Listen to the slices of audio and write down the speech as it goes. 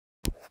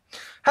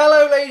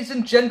Hello ladies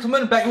and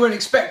gentlemen, bet you weren't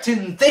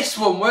expecting this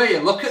one, were you?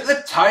 Look at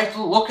the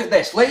title, look at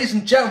this. Ladies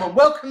and gentlemen,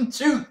 welcome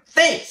to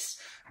this.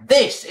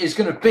 This is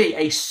going to be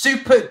a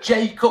Super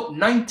J Cup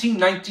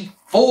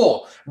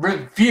 1994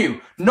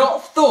 review.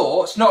 Not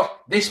thoughts,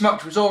 not this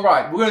match was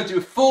alright. We're going to do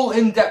a full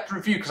in-depth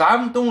review because I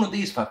haven't done one of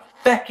these for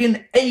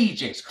feckin'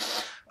 ages.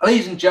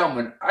 Ladies and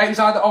gentlemen, it was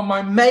either on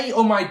my May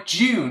or my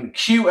June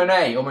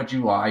Q&A, or my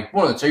July,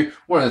 one of the two,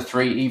 one of the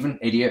three even,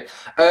 idiot.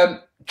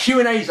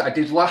 Q&As that I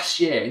did last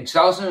year, in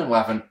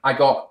 2011, I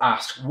got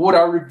asked, would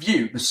I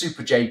review the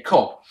Super J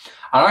Cup?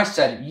 And I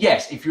said,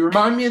 yes, if you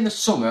remind me in the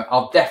summer,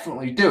 I'll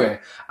definitely do it.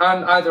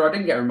 And either I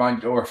didn't get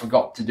reminded or I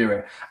forgot to do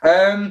it.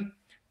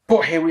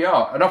 But here we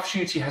are. An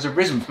opportunity has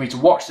arisen for me to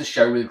watch the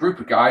show with a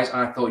group of guys,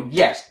 and I thought,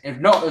 yes, if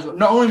not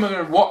only am I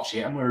going to watch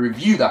it, I'm going to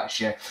review that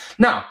shit.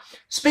 Now,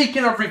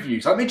 speaking of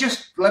reviews, let me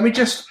just,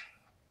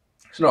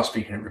 it's not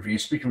speaking of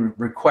reviews, speaking of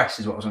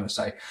requests is what I was going to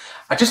say.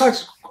 I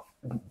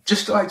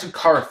just like to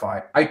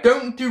clarify, I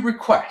don't do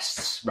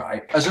requests,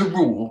 right, as a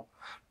rule,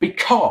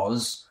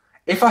 because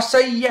if I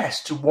say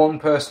yes to one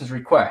person's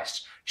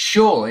request,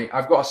 surely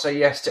I've got to say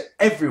yes to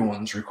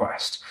everyone's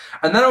request.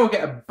 And then I will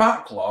get a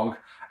backlog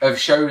of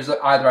shows that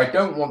either I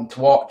don't want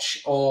to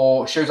watch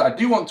or shows that I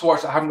do want to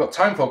watch that I haven't got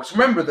time for. Because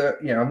remember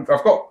that, you know,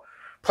 I've got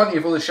plenty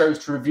of other shows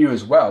to review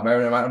as well.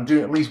 I'm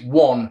doing at least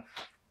one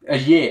a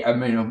year, a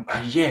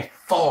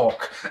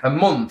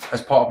month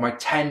as part of my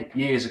 10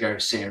 years ago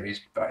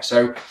series.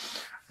 So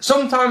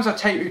sometimes I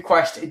take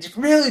requests. It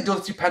really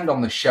does depend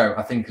on the show,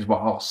 I think is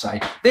what I'll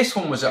say. This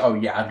one was, oh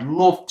yeah, I'd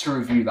love to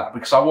review that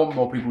because I want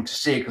more people to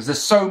see it because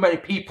there's so many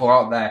people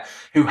out there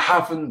who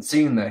haven't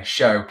seen this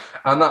show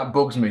and that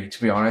bugs me,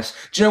 to be honest.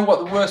 Do you know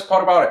what the worst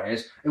part about it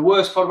is? The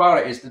worst part about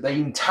it is that the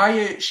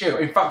entire show,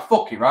 in fact,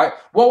 fuck it, right?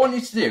 What I want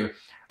you to do,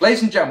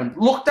 ladies and gentlemen,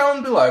 look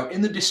down below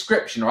in the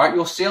description, right?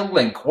 You'll see a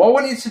link. What I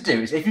want you to do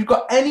is, if you've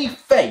got any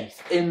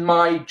faith in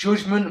my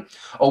judgment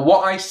or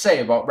what I say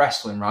about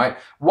wrestling, right?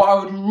 What I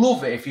would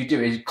love it if you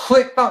do is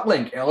click that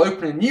link. It'll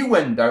open a new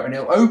window and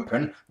it'll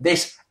open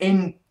this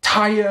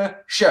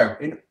entire show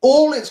in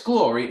all its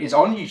glory. Is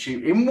on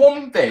YouTube in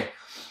one vid.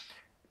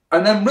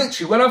 And then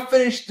literally, when I've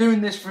finished doing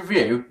this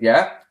review,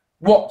 yeah,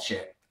 watch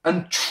it.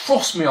 And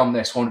trust me on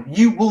this one,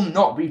 you will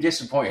not be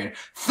disappointed.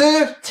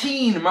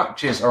 13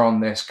 matches are on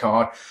this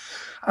card.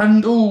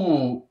 And,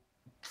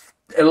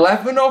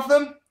 11 of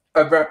them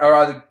are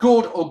either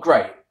good or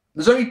great.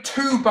 There's only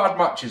 2 bad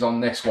matches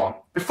on this one.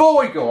 Before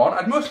we go on,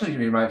 I'd must need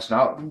to mention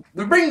now,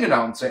 the ring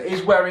announcer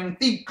is wearing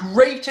the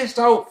greatest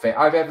outfit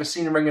I've ever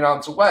seen a ring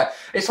announcer wear.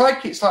 It's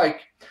like,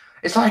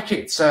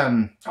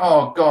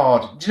 oh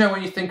God. Do you know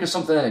when you think of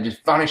something and it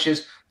just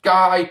vanishes?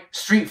 Guy,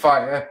 Street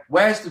Fighter,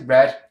 wears the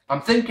red.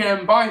 I'm thinking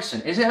M.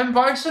 Bison. Is it M.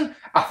 Bison?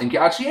 I think it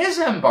actually is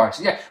M.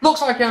 Bison. Yeah,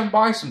 looks like M.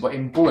 Bison, but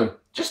in blue.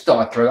 Just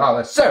thought I'd throw that out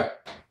there.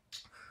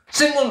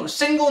 So,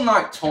 single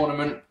night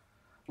tournament,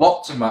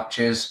 lots of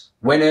matches.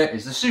 Winner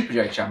is the Super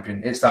J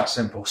champion. It's that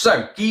simple.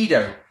 So,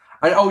 Gedo.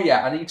 And oh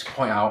yeah, I need to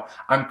point out,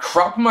 I'm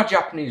crap at my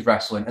Japanese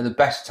wrestling at the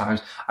best of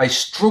times. I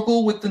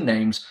struggle with the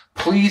names.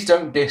 Please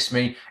don't diss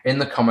me in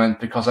the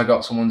comments because I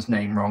got someone's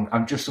name wrong.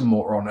 I'm just a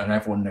moron and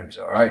everyone knows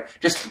it, alright?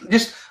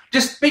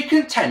 Just be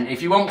content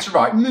if you want to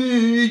write,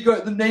 you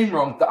got the name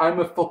wrong, that I'm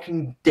a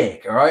fucking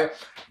dick, alright?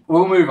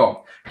 We'll move on.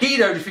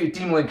 Gedo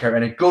defeated Malenko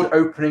in a good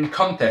opening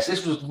contest.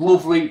 This was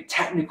lovely,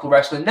 technical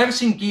wrestling. Never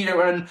seen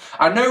Gedo, and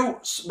I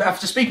know,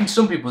 after speaking to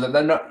some people, that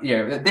they're not, you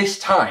know, at this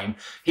time,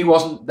 he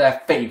wasn't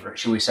their favourite,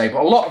 shall we say.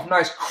 But a lot of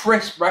nice,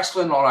 crisp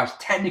wrestling, a lot of nice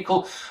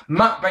technical,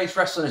 mat-based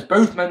wrestling as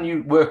both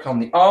men work on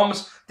the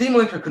arms.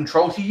 Malenko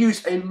controlled. He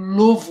used a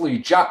lovely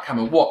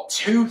jackhammer,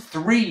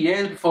 2-3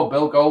 years before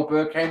Bill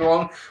Goldberg came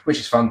along, which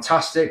is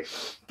fantastic.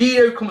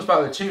 Gedo comes back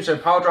with a tombstone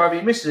power driver.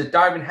 He misses a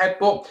diving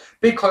headbutt.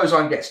 Big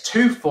clothesline gets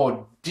 2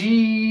 for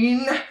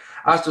Dean,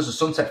 as does a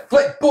sunset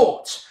flip,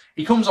 but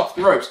he comes off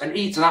the ropes and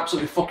eats an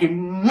absolutely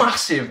fucking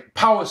massive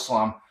power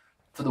slam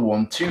for the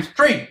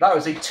 1-2-3. That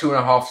was a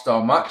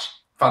 2.5-star match.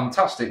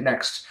 Fantastic.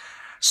 Next,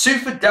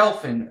 Super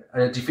Delfin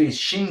defeats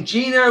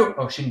Shinjiro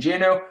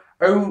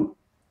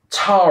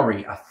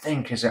Otani, I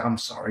think, is it? I'm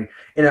sorry.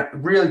 In a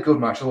really good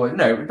match. No,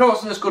 it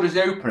wasn't as good as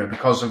the opener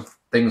because of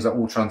things that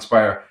will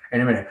transpire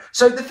in a minute.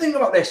 So the thing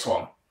about this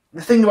one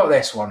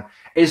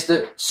is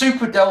that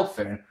Super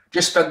Delfin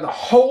just spent the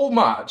whole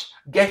match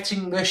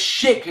getting the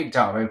shit kicked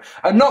out of him.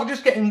 And not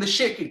just getting the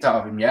shit kicked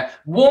out of him, yeah?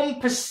 One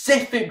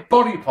specific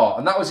body part,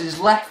 and that was his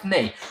left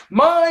knee.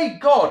 My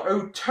God,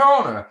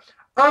 Otani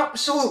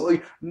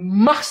absolutely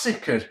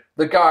massacred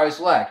the guy's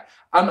leg.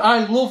 And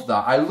I love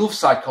that. I love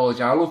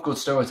psychology. I love good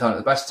storytelling at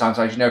the best of times,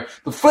 as you know.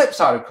 The flip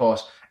side, of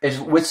course, is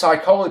with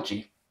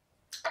psychology,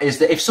 is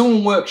that if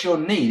someone works your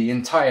knee the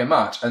entire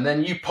match and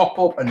then you pop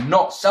up and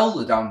not sell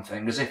the damn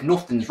thing as if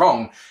nothing's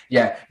wrong,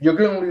 yeah, you're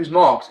going to lose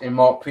marks in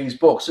Marc P's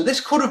book. So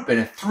this could have been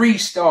a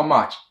 3-star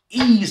match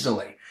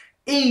easily.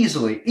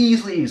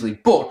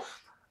 But,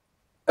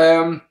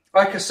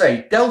 like I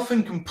say,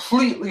 Delfin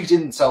completely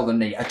didn't sell the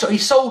knee. He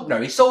sold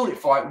it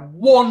for like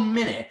 1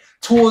 minute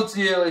towards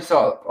the early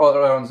start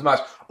of the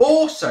match.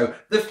 Also,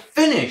 the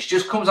finish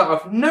just comes out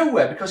of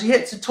nowhere because he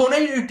hits a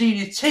tornado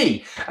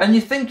DDT, and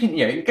you're thinking,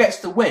 you know, he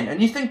gets the win,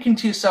 and you're thinking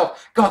to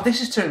yourself, God, this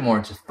is turning more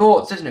into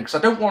thoughts, isn't it? Because I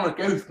don't want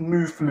to go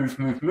move for move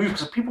for move for move,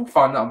 because people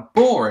find that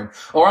boring,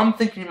 or I'm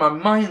thinking in my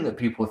mind that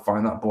people would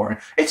find that boring.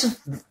 It's a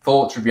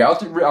thoughts review.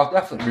 I'll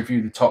definitely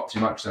review the top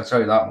 2 matches, I'll tell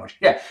you that much.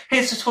 Yeah,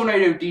 hits a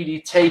tornado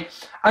DDT,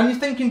 and you're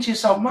thinking to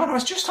yourself, man, I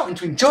was just starting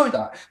to enjoy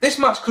that. This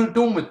match could have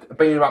done with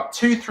being about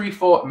 2, 3,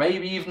 4,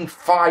 maybe even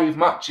 5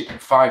 matches.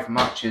 5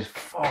 matches.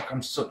 Fuck,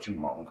 I'm such a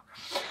monk.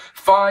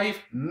 5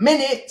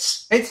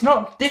 minutes. It's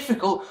not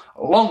difficult.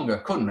 Longer,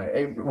 couldn't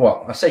it?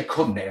 Well, I say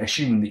couldn't it,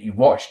 assuming that you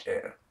watched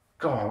it.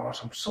 God,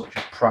 I'm such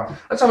a prat.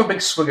 Let's have a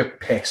big swig of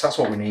piss. That's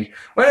what we need.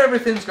 When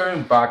everything's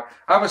going bad,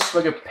 have a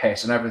swig of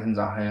piss and everything's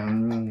out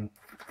here.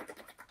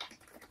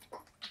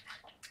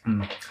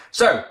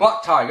 So,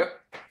 Black Tiger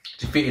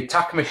defeated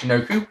TAKA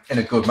Michinoku in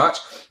a good match.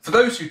 For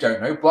those who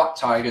don't know, Black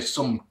Tiger's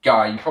some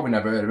guy, you probably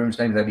never heard of him, his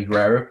name is Eddie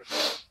Guerrero.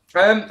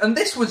 And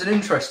this was an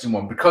interesting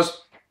one because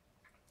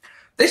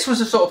this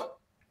was a sort of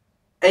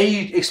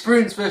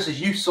experience versus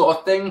youth sort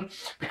of thing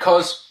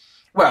because,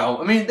 well,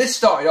 I mean, this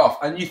started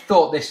off and you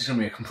thought this is going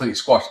to be a complete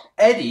squash.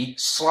 Eddie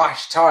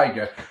 /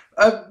 Tiger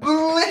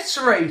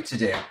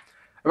obliterated him.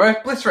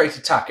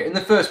 Obliterated TAKA in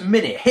the first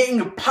minute,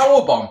 hitting a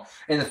powerbomb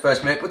in the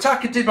first minute. But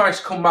TAKA did manage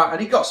to come back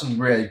and he got some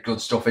really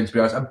good stuff in, to be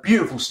honest. A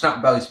beautiful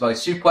snap belly-to-belly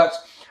suplex,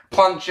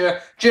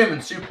 plancher, German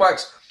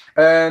suplex.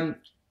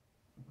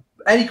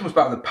 Eddie comes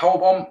back with a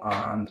powerbomb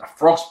and a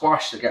frost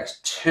splash that gets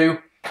 2.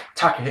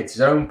 TAKA hits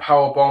his own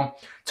powerbomb.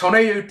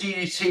 Tornado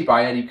DDT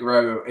by Eddie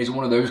Guerrero is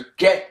one of those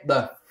get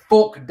the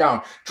fuck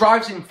down.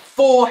 Drives him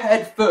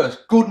forehead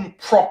first, good and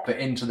proper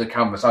into the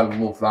canvas. I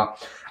love that.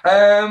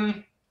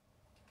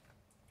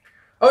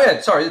 Oh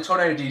yeah, sorry, the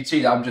tornado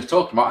DDT that I'm just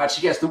talking about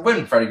actually gets the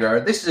win for Eddie Guerrero.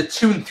 This is a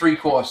 2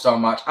 3/4 star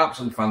match,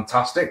 absolutely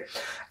fantastic.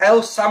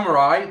 El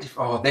Samurai,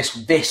 oh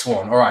this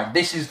one, all right,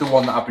 this is the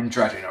one that I've been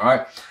dreading, all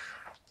right.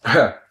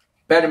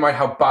 Bear in mind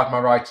how bad my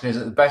writing is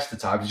at the best of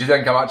times. Do you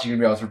think I'm actually going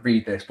to be able to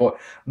read this? But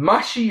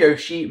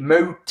Masayoshi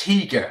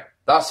Motegi.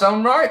 That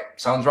sound right?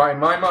 Sounds right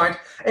in my mind.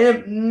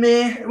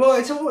 Well,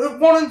 it's a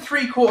 1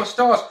 3/4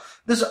 stars.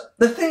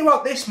 The thing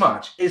about this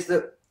match is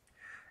that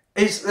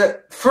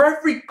for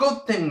every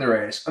good thing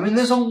there is, I mean,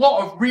 there's a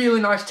lot of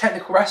really nice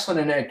technical wrestling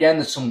in it. Again,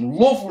 there's some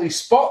lovely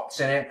spots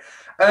in it.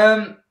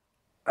 I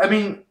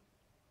mean,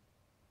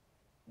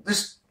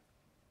 there's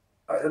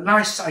a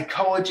nice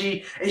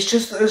psychology. It's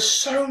just that there's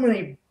so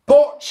many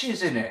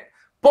botches in it.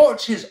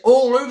 Botches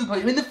all over the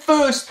place. I mean, the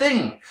first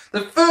thing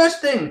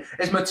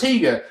is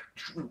Motegi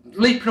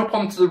leaping up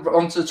onto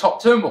the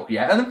top turnbuckle,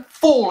 yeah, and then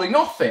falling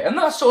off it, and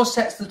that sort of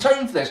sets the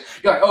tone for this.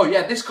 You're like, oh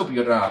yeah, this could be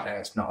good. No,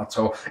 it's not at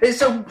all.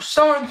 It's a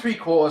star and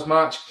 3/4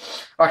 match.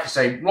 Like I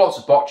say, lots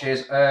of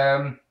botches.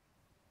 A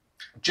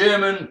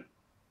German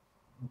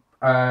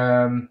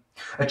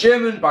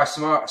by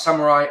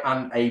Samurai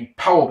and a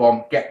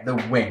powerbomb get the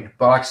win.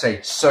 But like I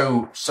say,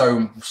 so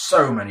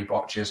many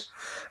botches.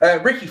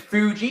 Ricky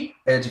Fuji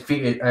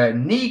defeated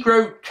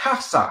Negro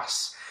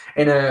Casas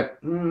in a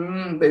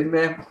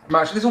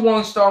match. This is a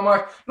 1-star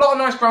match. A lot of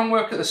nice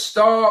groundwork at the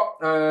start.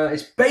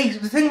 It's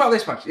basic. The thing about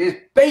this match is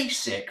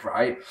basic,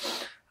 right?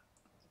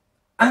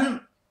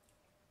 And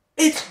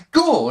it's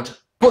good,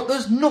 but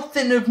there's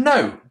nothing of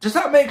note. Does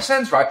that make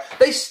sense, right?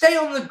 They stay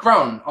on the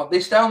ground,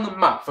 they stay on the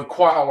mat for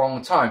quite a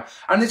long time,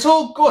 and it's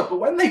all good, but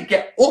when they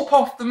get up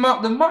off the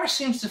mat, the match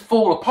seems to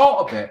fall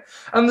apart a bit,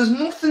 and there's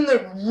nothing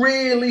that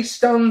really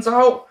stands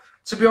out,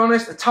 to be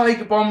honest. A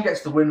Tiger Bomb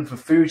gets the win for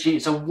Fuji.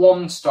 It's a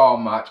 1-star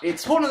match.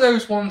 It's one of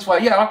those ones where,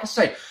 yeah, like I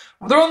say,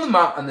 they're on the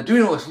mat and they're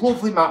doing all this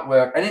lovely mat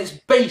work, and it's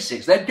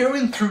basics. They're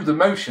going through the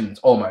motions,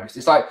 almost.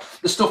 It's like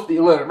the stuff that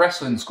you learn at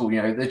wrestling school,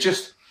 you know, they're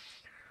just,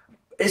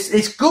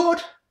 it's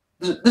good.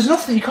 There's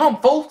nothing, you can't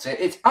fault it.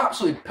 It's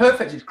absolutely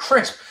perfect. It's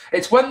crisp.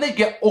 It's when they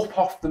get up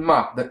off the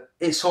mat that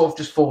it sort of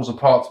just falls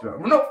apart.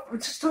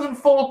 It just doesn't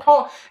fall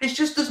apart. It's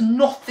just there's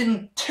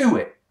nothing to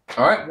it.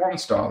 All right, 1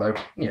 star though.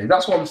 You know,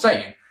 that's what I'm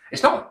saying.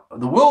 It's not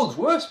the world's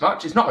worst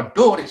match. It's not a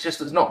dud. It's just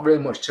there's not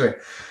really much to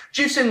it.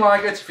 Jushin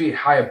Liger defeated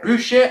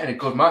Hayabusa in a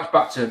good match.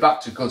 Back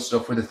to good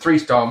stuff with a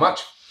 3-star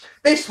match.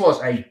 This was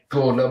a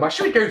good little match.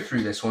 Shall we go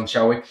through this one,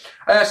 shall we?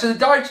 So the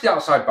dive to the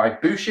outside by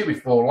Bushi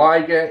before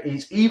Liger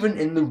is even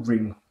in the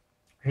ring.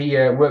 He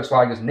works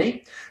Liger's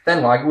knee,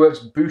 then Liger works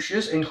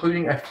Bushi's,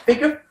 including a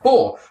figure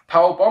 4.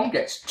 Powerbomb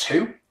gets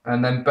 2,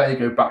 and then they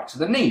go back to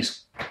the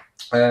knees.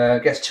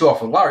 Gets 2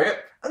 off a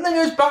lariat, and then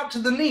goes back to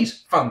the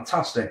knees.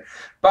 Fantastic.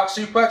 Back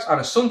suplex and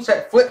a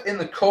sunset flip in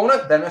the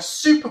corner, then a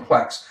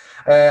superplex.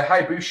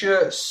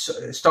 Hayabusa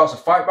starts a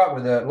fight back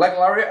with a leg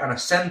lariat and a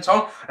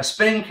senton, a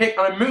spinning kick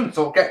and a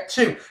moonsault, get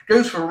 2.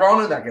 Goes for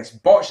Rana, that gets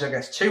botched, that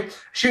gets 2.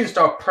 Shooting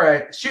star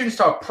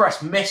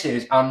press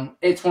misses, and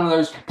it's one of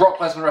those Brock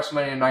Lesnar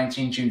WrestleMania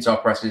 19 shooting star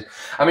presses.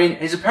 I mean,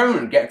 his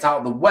opponent gets out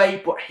of the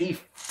way, but he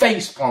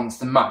face plants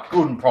the mat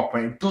good and proper,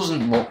 and it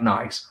doesn't look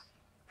nice.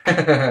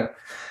 Liger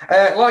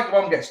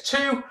Bomb gets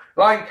 2.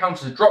 Liger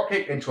counters a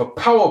dropkick into a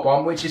power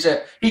bomb, which is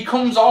he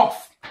comes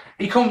off,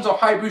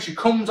 Hayabusa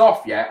comes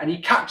off, yeah, and he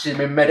catches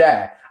him in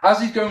midair, As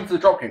he's going for the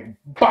dropkick,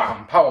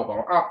 bam,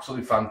 powerbomb,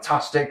 absolutely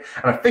fantastic.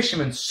 And a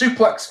fisherman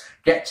suplex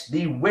gets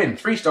the win.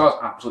 3 stars,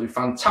 absolutely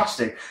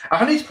fantastic.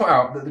 I need to point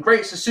out that the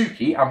Great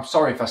Sasuke, I'm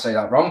sorry if I say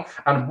that wrong,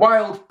 and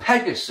Wild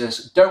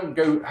Pegasus don't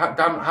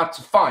have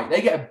to fight.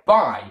 They get a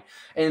bye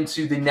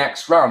into the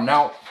next round.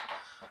 Now,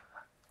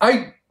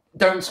 I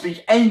don't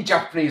speak any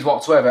Japanese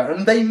whatsoever,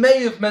 and they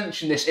may have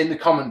mentioned this in the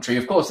commentary.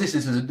 Of course, this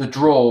is the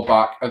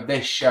drawback of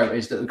this show,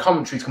 is that the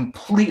commentary is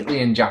completely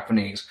in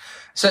Japanese.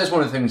 So it's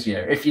one of the things, you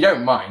know, if you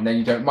don't mind, then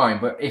you don't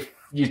mind. But if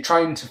you're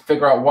trying to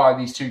figure out why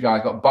these 2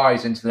 guys got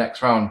buys into the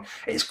next round,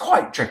 it's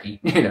quite tricky,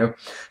 you know.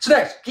 So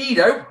next,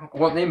 Gedo, I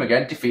want the name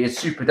again, defeated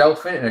Super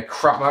Delfin in a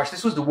crap match.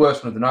 This was the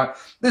worst one of the night.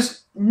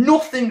 There's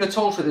nothing at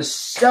all to it. There's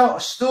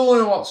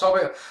stolen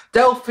whatsoever.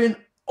 Delfin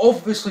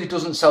obviously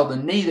doesn't sell the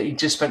knee that he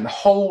just spent the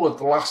whole of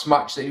the last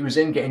match that he was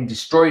in getting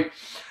destroyed.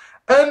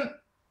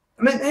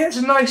 I mean, it's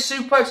a nice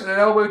suplex and an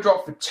elbow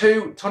drop for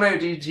 2. Tornado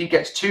DDT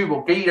gets 2,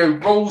 but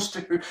Gedo rolls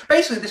through.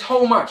 Basically, this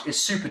whole match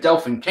is Super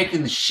Delfin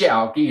kicking the shit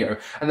out of Gedo,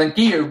 and then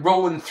Gedo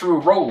rolling through a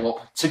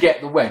roll-up to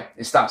get the win.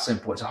 It's that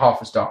simple. It's a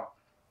half a star.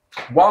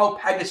 Wild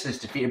Pegasus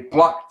defeated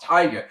Black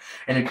Tiger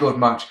in a good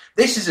match.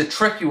 This is a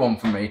tricky one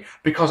for me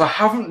because I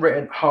haven't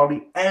written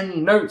hardly any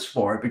notes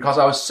for it because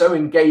I was so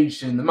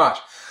engaged in the match.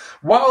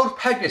 Wild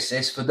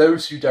Pegasus, for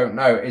those who don't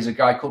know, is a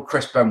guy called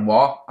Chris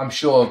Benoit. I'm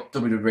sure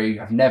WWE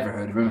have never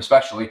heard of him,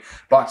 especially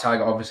Black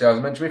Tiger, obviously, as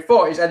I mentioned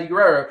before, is Eddie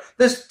Guerrero.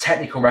 There's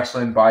technical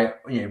wrestling by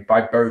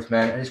both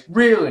men, and it's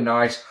really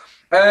nice.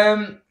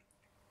 I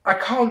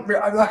can't,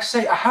 like I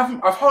say,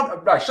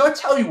 right, shall I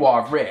tell you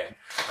what I've written?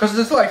 Because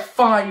there's like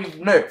 5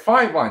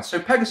 lines. So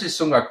Pegasus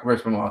sung like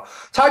Chris Benoit.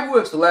 Tiger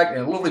works the leg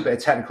in a lovely bit of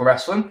technical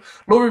wrestling.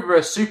 Lovely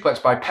reverse suplex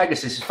by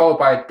Pegasus is followed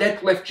by a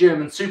deadlift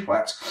German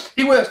suplex.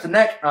 He works the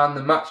neck and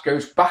the match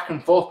goes back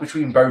and forth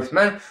between both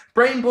men.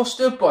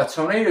 Brainbuster, but a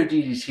tornado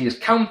DDT is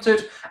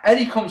countered.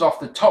 Eddie comes off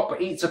the top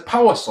but eats a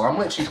power slam,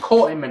 which he's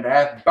caught him in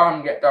there.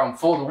 Bam, get down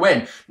for the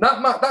win.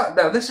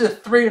 Now this is a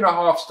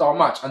 3.5 star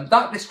match, and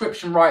that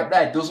description right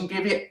there doesn't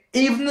give you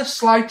even the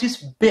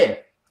slightest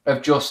bit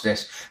of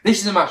justice.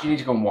 This is a match you need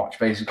to go and watch,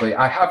 basically.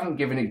 I haven't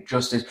given it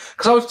justice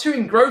because I was too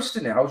engrossed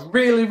in it. I was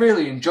really,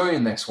 really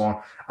enjoying this one.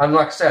 And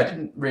like I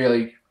said,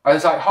 I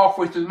was like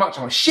halfway through the match,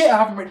 I'm like, shit, I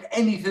haven't written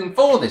anything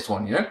for this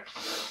one, you know?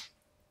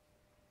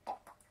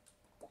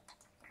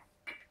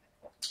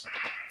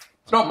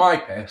 It's not my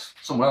pace,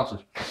 someone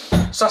else's.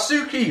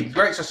 Sasuke, the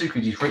Great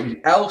Sasuke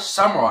defeated El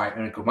Samurai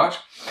in a good match.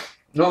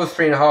 Another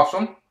 3.5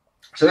 one.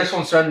 So this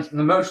one spends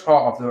the most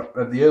part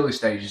of the early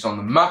stages on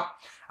the mat.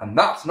 And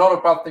that's not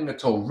a bad thing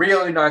at all.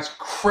 Really nice,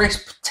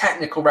 crisp,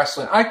 technical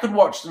wrestling. I could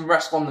watch them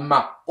wrestle on the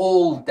mat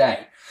all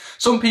day.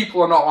 Some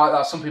people are not like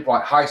that. Some people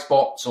like high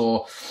spots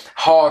or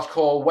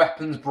hardcore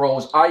weapons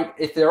brawls.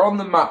 If they're on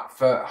the mat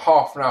for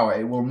half an hour,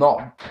 it will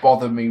not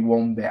bother me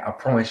one bit. I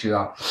promise you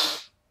that.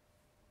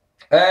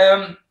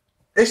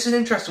 This is an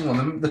interesting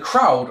one. The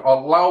crowd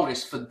are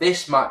loudest for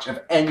this match of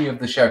any of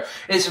the show.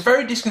 It's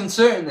very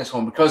disconcerting, this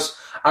one, because,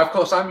 of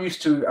course, I'm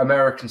used to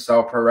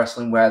American-style pro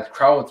wrestling where the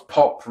crowds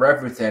pop for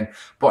everything.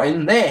 But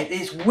in there,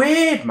 it's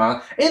weird,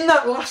 man. In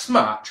that last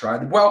match,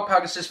 right, the Wild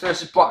Pegasus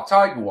versus Black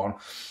Tiger one,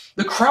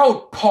 the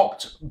crowd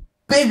popped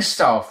big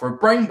style for a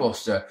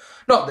brainbuster.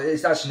 Not that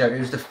it's actually, no, it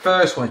was the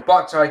first one. It's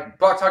Black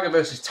Tiger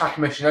versus TAKA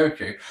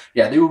Michinoku.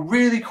 Yeah, they were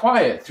really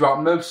quiet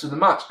throughout most of the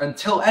match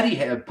until Eddie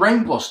hit a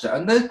brainbuster,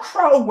 and the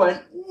crowd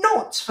went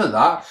nuts for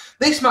that.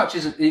 This match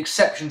is the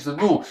exception to the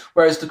rule,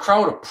 whereas the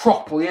crowd are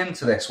properly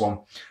into this one.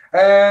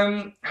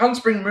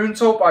 Handspring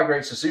moonsault by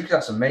Great Sasuke,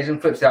 that's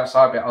amazing. Flips the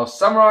outside bit El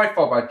Samurai,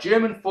 followed by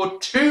German for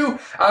 2,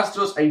 as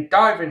does a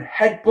diving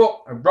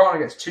headbutt. Arana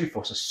gets 2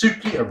 for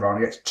Sasuke,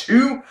 Arana gets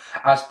 2,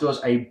 as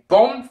does a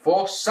bomb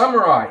for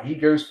Samurai. He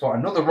goes for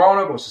another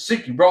Rana, but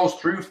Sasuke rolls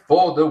through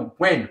for the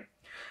win.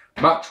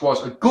 Match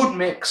was a good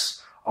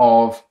mix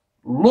of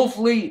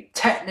lovely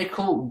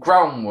technical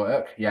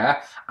groundwork,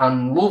 yeah,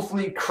 and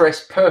lovely,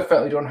 crisp,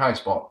 perfectly done high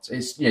spots.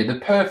 It's, you know, the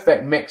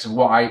perfect mix of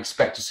what I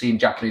expect to see in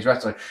Japanese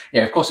wrestling.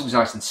 Yeah, of course it was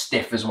nice and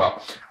stiff as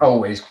well.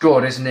 Always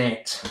good, isn't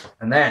it?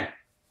 And then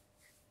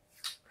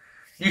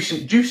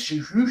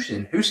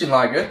Jushin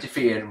Liger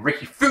defeated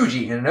Ricky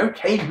Fuji in an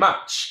okay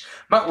match.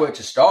 Mat work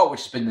to start,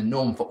 which has been the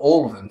norm for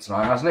all of them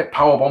tonight, hasn't it?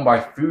 Powerbomb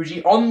by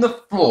Fuji on the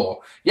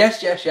floor.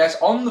 Yes, yes, yes,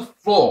 on the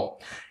floor.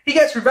 He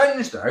gets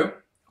revenge, though.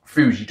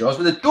 Fuji does,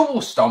 with a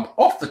double stomp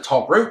off the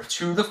top rope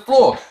to the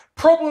floor.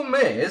 Problem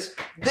is,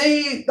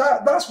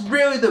 that's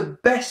really the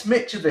best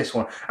mix of this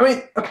one. I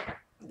mean,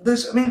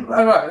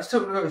 alright, let's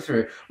go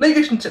through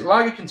it.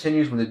 Liger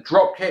continues with a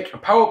drop kick, a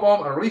power bomb,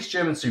 and a release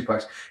German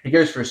suplex. He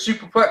goes for a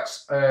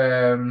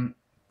superplex,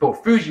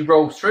 but Fuji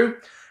rolls through.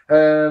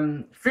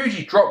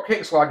 Fuji drop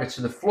kicks Liger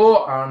to the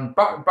floor and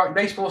back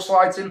baseball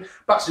slides him.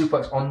 Back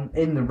suplex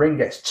in the ring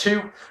gets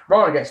 2.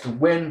 Rana gets the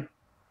win.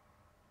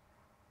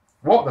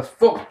 What the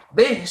fuck?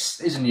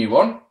 This is a new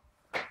one.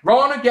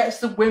 Rana gets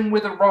the win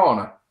with a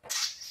Rana.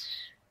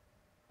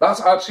 That's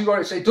actually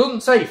what it says. It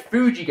doesn't say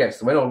Fuji gets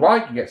the win or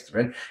Liger gets the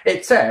win.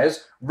 It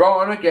says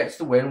Rana gets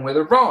the win with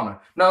a Rana.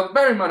 Now,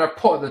 bear in mind, I've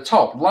put at the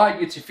top,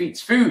 Liger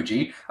defeats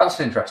Fuji. That's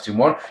an interesting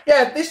one.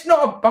 Yeah, this is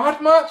not a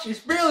bad match.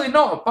 It's really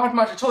not a bad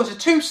match at all. It's a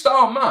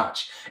 2-star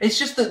match. It's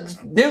just that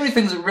the only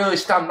things that really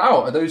stand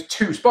out are those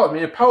 2 spots. I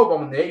mean, a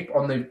powerbomb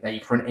on the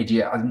apron,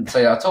 idiot. I didn't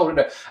say that. I told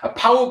you. A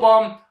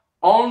powerbomb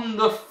on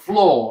the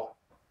floor.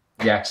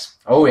 Yes.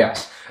 Oh,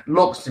 yes.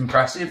 Looks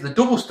impressive. The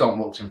double stomp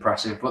looks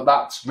impressive, but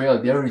that's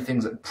really the only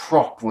things that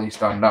properly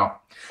stand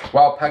out.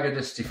 While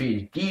Pegasus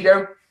defeated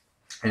Gedo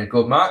in a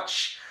good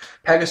match,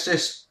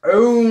 Pegasus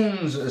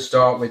owns at the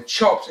start with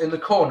chops in the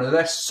corner.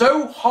 They're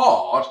so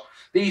hard,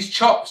 these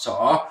chops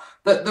are,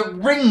 that the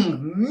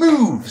ring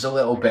moves a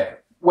little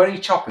bit when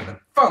he's chopping them.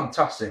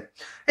 Fantastic.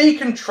 He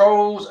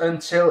controls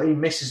until he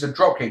misses a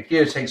dropkick.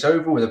 Gedo takes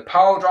over with a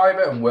power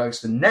driver and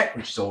works the neck,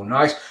 which is all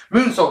nice.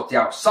 Moonsault to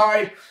the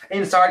outside.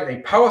 Inside,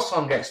 a power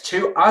slam gets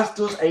 2, as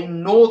does a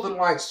Northern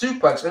Light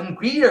suplex. And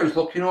Gedo's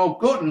looking all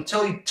good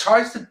until he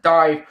tries to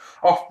dive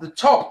off the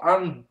top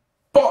and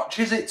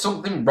botches it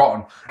something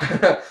rotten.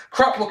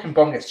 Crap looking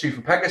bomb gets 2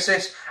 for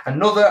Pegasus.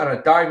 Another and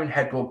a diving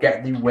head will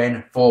get the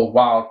win for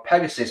Wild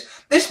Pegasus.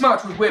 This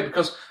match was weird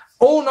because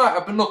all night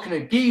I've been looking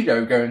at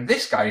Gedo going,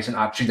 this guy isn't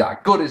actually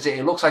that good, is it?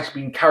 It looks like he's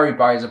been carried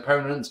by his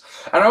opponents.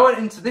 And I went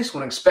into this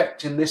one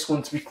expecting this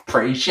one to be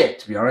pretty shit,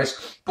 to be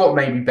honest. But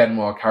maybe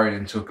Benoit carried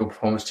into a good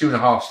performance.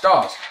 2.5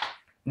 stars.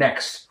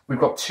 Next, we've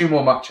got 2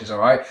 more matches,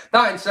 alright?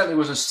 That incidentally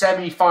was a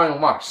semi-final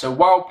match. So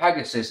Wild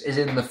Pegasus is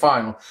in the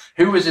final.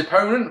 Who is his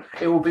opponent?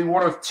 It will be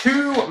one of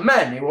 2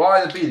 men. It will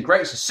either be the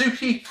Great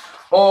Sasuke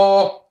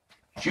or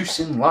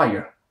Jushin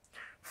Liger.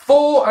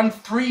 4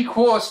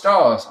 3/4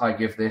 stars I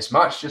give this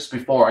match just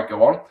before I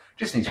go on.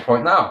 Just need to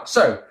point that out.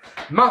 So,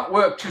 mat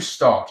work to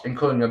start,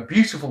 including a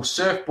beautiful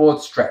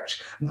surfboard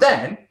stretch.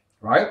 Then,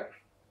 right,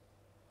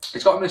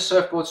 it's got him a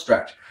surfboard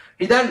stretch.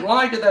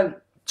 Liger then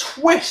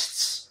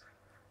twists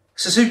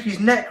Sasuke's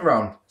neck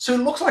around. So it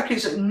looks like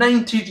it's at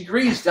 90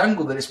 degrees, the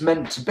angle that it's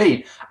meant to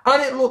be.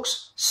 And it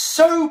looks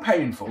so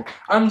painful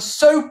and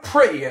so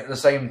pretty at the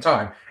same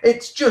time.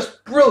 It's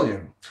just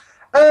brilliant.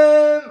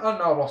 And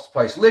now I've lost the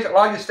place.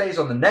 Liger stays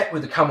on the neck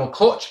with the camel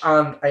clutch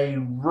and a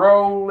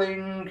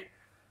rolling...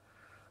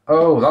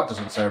 Oh, that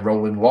doesn't say a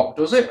rolling lock,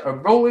 does it? A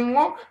rolling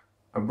lock?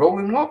 A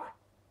rolling lock?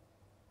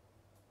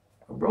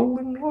 A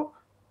rolling lock?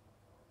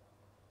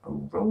 A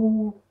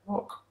roll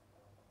lock?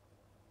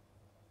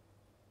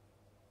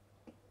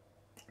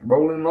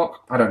 Rolling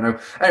lock? I don't know.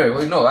 Anyway,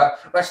 we'll ignore that.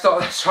 Let's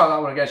try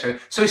that one again.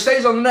 So he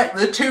stays on the neck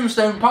with a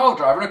tombstone pile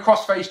driver and a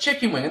crossface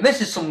chicken wing. And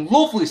this is some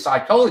lovely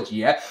psychology,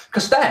 yeah?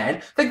 Because then,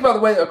 think about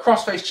the way that a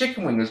crossface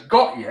chicken wing has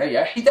got you,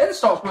 yeah? He then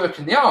starts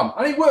working the arm.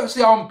 And he works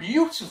the arm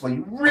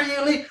beautifully.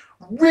 Really,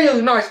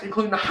 really nice,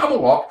 including the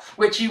hammerlock,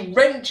 which he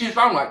wrenches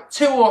around like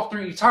 2 or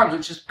 3 times,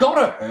 which has got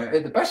to hurt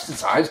at the best of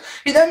times.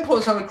 He then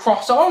puts on a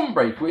cross arm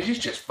breaker, which is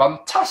just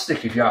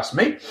fantastic, if you ask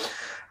me.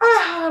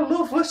 Ah,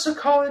 lovely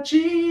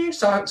psychology.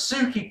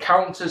 Sasuke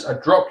counters a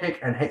dropkick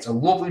and hits a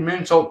lovely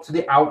moonsault to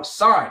the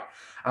outside.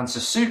 And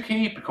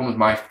Sasuke becomes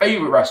my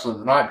favourite wrestler of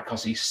the night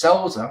because he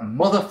sells a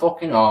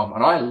motherfucking arm.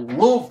 And I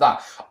love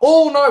that.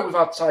 All night we've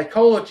had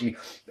psychology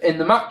in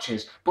the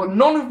matches, but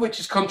none of which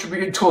has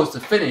contributed towards the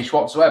finish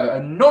whatsoever,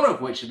 and none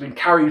of which has been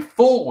carried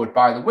forward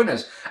by the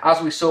winners. As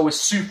we saw with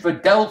Super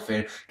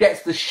Delfin,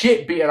 gets the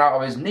shit beaten out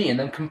of his knee and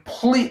then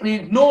completely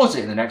ignores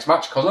it in the next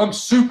match because I'm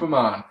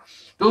Superman.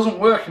 Doesn't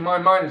work in my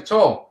mind at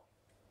all.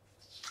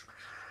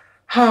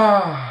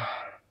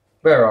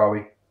 Where are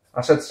we?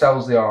 I said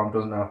sells the arm,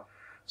 doesn't I?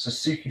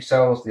 Sasuke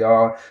sells the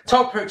arm.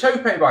 Tope by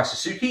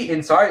Sasuke.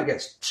 Inside it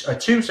gets a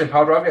tombstone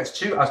power driver, gets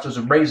 2, as does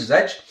a razor's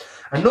edge.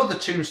 Another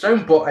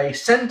tombstone, but a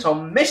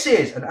senton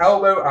misses. An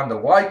elbow and a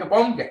Liger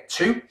bomb get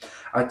 2.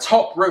 A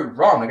top rope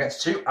Rana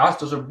gets 2, as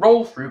does a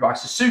roll through by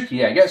Sasuke.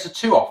 Yeah, he gets a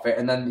 2 off it,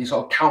 and then he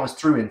sort of counters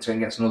through into it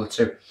and gets another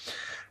 2.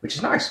 Which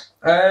is nice.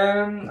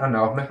 And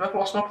now I've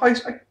lost my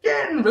place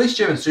again. Release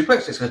German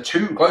suplex. It's a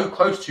 2,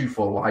 close 2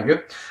 for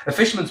Liger. A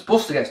Fisherman's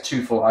Buster gets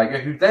 2 for Liger,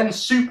 who then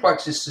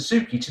suplexes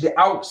Sasuke to the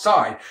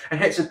outside and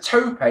hits a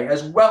tope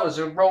as well as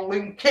a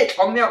rolling kick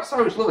on the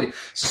outside. It's lovely.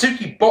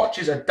 Sasuke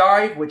botches a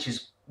dive, which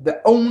is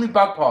the only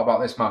bad part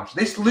about this match.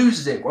 This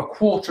loses it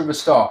 1/4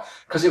 star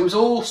because it was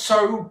all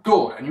so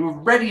good and you were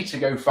ready to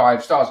go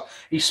 5 stars.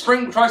 He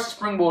tries to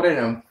springboard in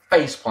and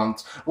face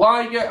plants.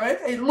 Liger,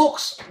 it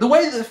looks, the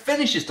way that the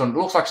finish is done, it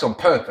looks like it's on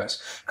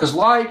purpose because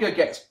Liger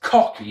gets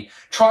cocky,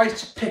 tries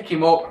to pick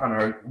him up and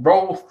a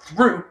roll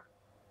through.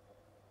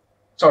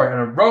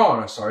 And a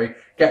Rana,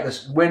 get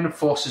this win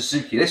for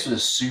Sasuke. This was a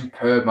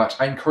superb match.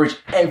 I encourage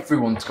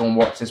everyone to go and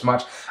watch this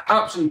match.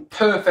 Absolutely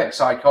perfect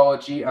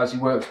psychology as he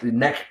works the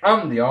neck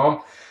and the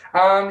arm.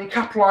 And he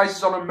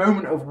capitalises on a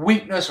moment of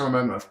weakness or a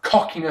moment of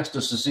cockiness to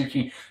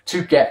Sasuke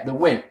to get the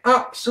win.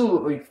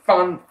 Absolutely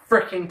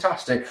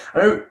fan-freaking-tastic.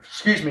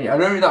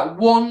 And only that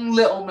one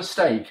little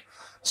mistake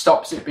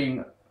stops it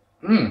being,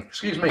 a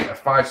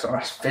 5-star.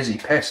 That's fizzy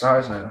piss,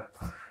 that, isn't it?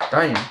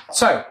 Damn.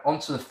 So, on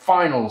to the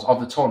finals of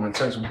the tournament.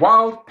 So it's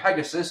Wild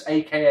Pegasus,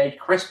 aka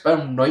Chris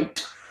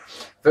Benoit,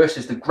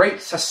 versus the great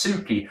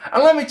Sasuke.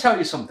 And let me tell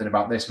you something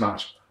about this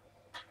match.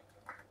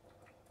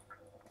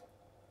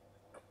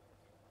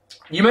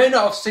 You may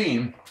not have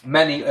seen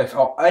many of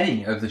or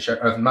any of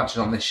the matches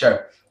on this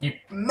show. You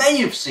may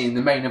have seen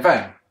the main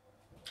event,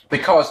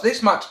 because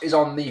this match is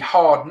on the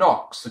Hard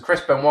Knocks, the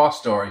Chris Benoit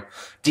story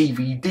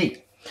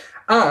DVD.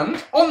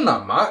 And on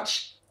that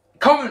match,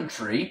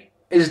 commentary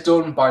is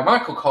done by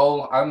Michael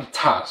Cole and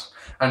Taz.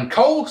 And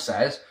Cole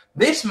says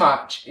this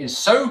match is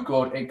so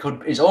good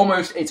it's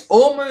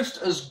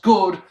almost as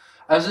good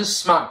as a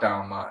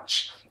SmackDown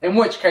match. In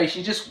which case,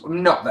 you just,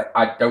 not that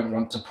I don't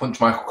want to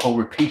punch Michael Cole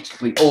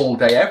repeatedly all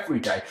day,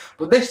 every day,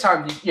 but this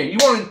time, you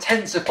want to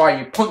intensify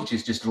your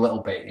punches just a little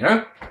bit, you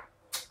know?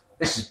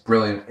 This is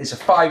brilliant. It's a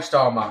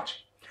 5-star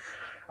match.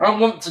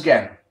 And once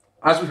again,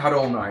 as we've had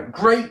all night,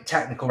 great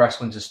technical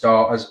wrestling to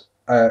start, as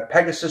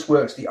Pegasus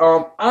works the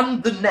arm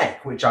and the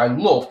neck, which I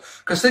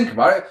love, because think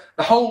about it,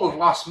 the whole of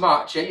last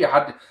match, you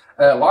had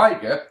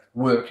Liger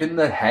working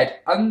the head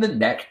and the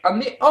neck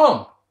and the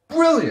arm.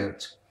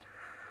 Brilliant.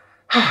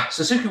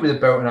 Sasuke with a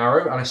bow and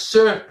arrow and a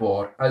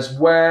surfboard as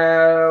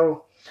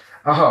well.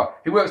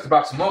 He works the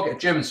back some more, get a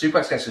German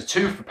suplex, gets a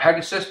 2 for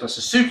Pegasus, but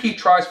Sasuke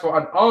tries for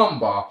an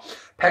armbar.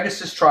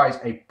 Pegasus tries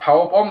a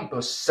powerbomb, but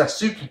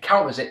Sasuke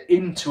counters it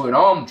into an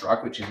arm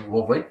drag, which is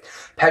lovely.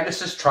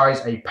 Pegasus tries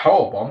a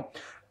powerbomb,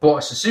 but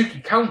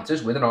Sasuke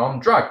counters with an arm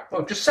drag.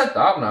 Well, I've just said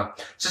that, haven't I?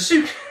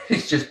 Sasuke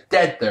is just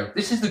dead, though.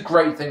 This is the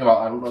great thing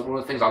about it. One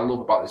of the things I love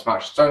about this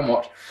match so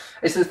much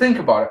is to think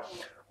about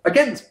it.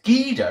 Against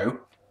Gedo,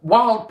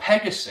 Wild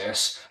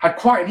Pegasus had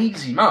quite an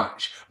easy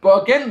match,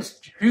 but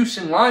against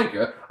Jushin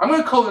Liger, I'm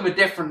going to call him a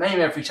different name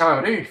every time,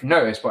 I don't know if you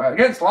notice, but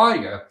against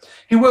Liger,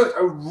 he worked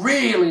a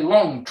really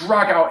long,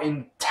 drag-out,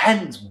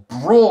 intense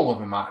brawl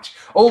of a match.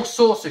 All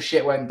sorts of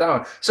shit went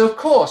down. So, of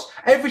course,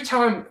 every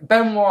time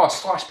Benoit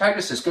 /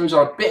 Pegasus goes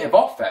on a bit of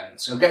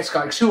offense, or gets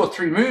like 2 or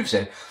 3 moves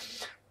in,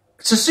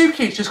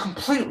 Sasuke is just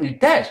completely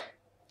dead.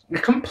 You're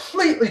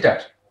completely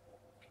dead.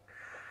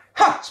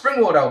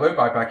 Springboard elbow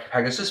by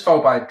Pegasus,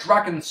 followed by a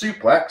dragon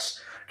suplex,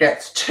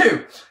 gets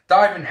 2.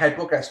 Diving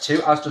headbutt gets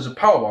 2, as does a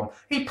powerbomb.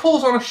 He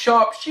pulls on a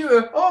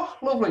sharpshooter. Oh,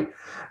 lovely.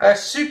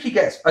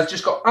 Sasuke has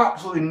just got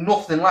absolutely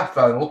nothing left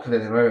by the look of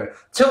it at the moment.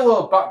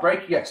 Tilt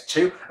backbreaker gets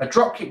 2. A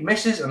dropkick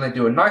misses, and they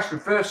do a nice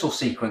reversal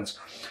sequence.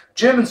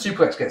 German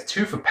suplex gets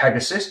 2 for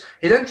Pegasus.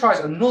 He then tries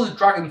another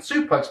dragon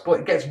suplex, but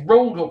it gets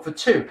rolled up for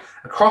 2.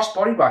 A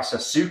crossbody by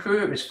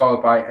Sasuke is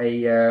followed by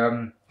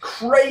a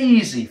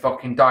crazy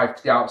fucking dive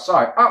to the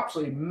outside.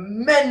 Absolutely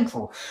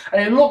mental. And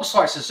it looks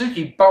like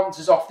Sasuke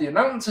bounces off the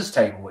announcer's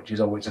table, which is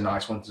always a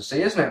nice one to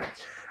see, isn't it?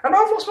 And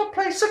I've lost my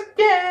place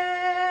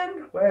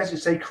again. Where does it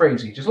say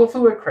crazy? Just look for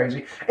the word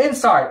crazy.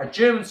 Inside, a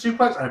German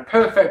suplex and a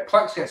perfect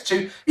plex gets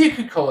 2. You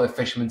could call it a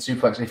fisherman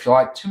suplex if you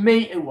like. To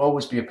me, it will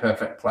always be a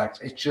perfect plex.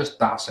 It's just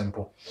that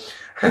simple.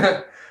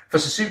 For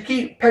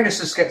Sasuke,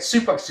 Pegasus gets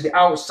suplex to the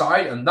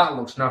outside, and that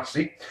looks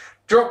nasty.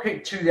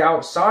 Dropkick to the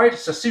outside.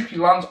 Sasuke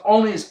lands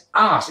on his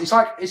ass.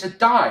 It's a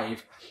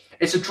dive.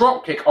 It's a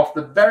dropkick off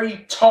the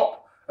very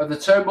top of the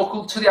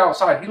turnbuckle to the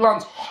outside. He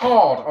lands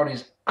hard on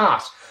his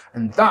ass,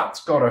 and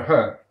that's gotta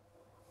hurt.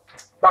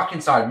 Back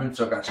inside,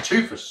 moonsault gets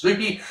 2 for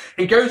Sasuke.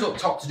 He goes up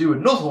top to do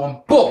another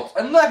one, but,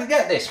 and let me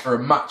get this for a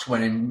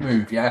match-winning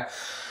move, yeah?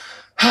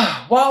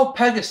 While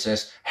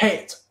Pegasus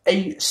hit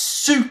a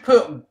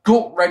super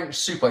gut-wrench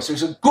suplex, so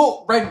it's a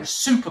gut-wrench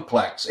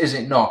superplex, is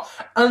it not?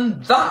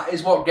 And that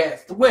is what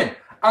gets the win.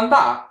 And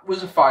that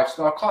was a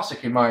 5-star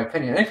classic, in my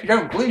opinion. And if you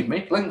don't believe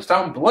me, links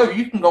down below,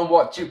 you can go and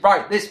watch it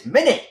right this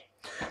minute.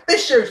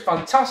 This show's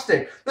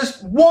fantastic.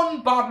 There's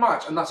one bad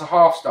match, and that's a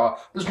 1/2 star.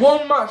 There's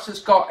one match that's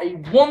got a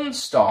 1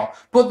 star,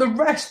 but the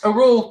rest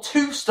are all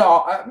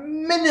 2-star at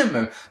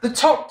minimum. The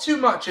top 2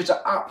 matches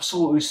are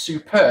absolutely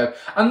superb,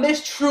 and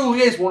this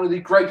truly is one of the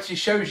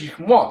greatest shows you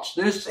can watch.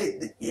 I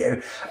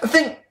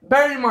think,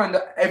 bearing in mind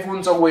that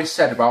everyone's always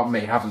said about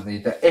me, haven't they,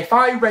 that if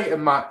I rate a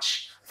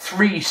match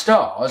 3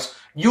 stars,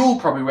 you'll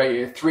probably rate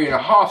it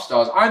 3.5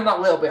 stars. I'm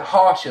that little bit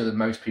harsher than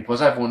most people,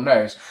 as everyone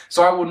knows.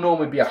 So I will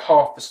normally be a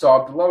 1/2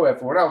 star below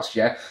everyone else,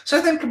 yeah?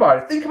 So think about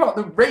it. Think about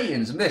the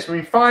ratings of this. I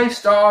mean, 5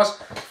 stars,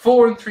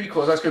 4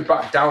 3/4. Let's go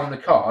back down the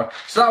card.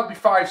 So that would be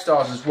 5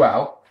 stars as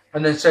well.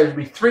 And then so it would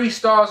be 3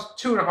 stars,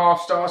 2.5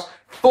 stars,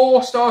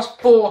 4 stars,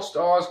 4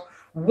 stars,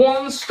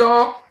 1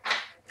 star,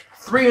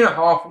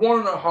 3.5,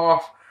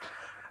 1.5,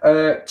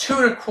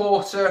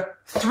 2.25,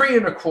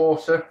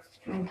 3.25.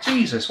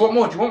 Jesus, what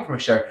more do you want from a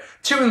show?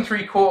 2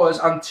 3/4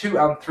 and 2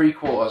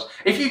 3/4.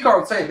 If you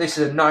can't say this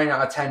is a 9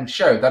 out of 10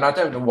 show, then I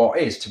don't know what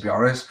is, to be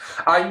honest.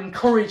 I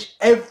encourage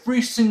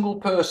every single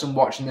person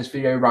watching this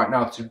video right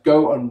now to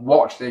go and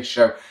watch this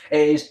show.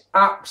 It is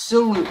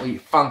absolutely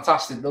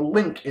fantastic. The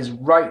link is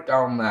right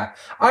down there.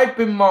 I've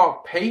been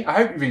Mark P. I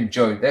hope you've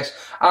enjoyed this.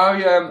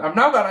 I've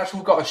now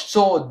got a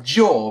sore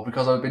jaw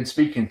because I've been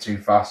speaking too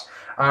fast.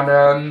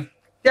 And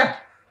yeah,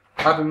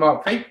 I've been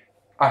Mark P.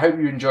 I hope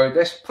you enjoyed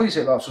this. Please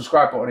hit that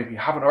subscribe button if you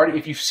haven't already.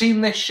 If you've seen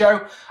this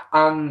show,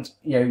 and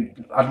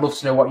I'd love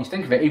to know what you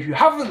think of it. If you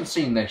haven't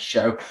seen this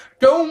show,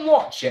 go and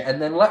watch it,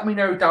 and then let me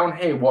know down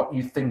here what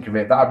you think of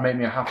it. That'd make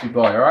me a happy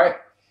boy, alright?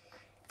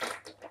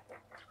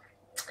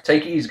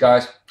 Take it easy,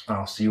 guys, and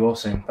I'll see you all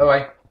soon.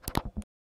 Bye-bye.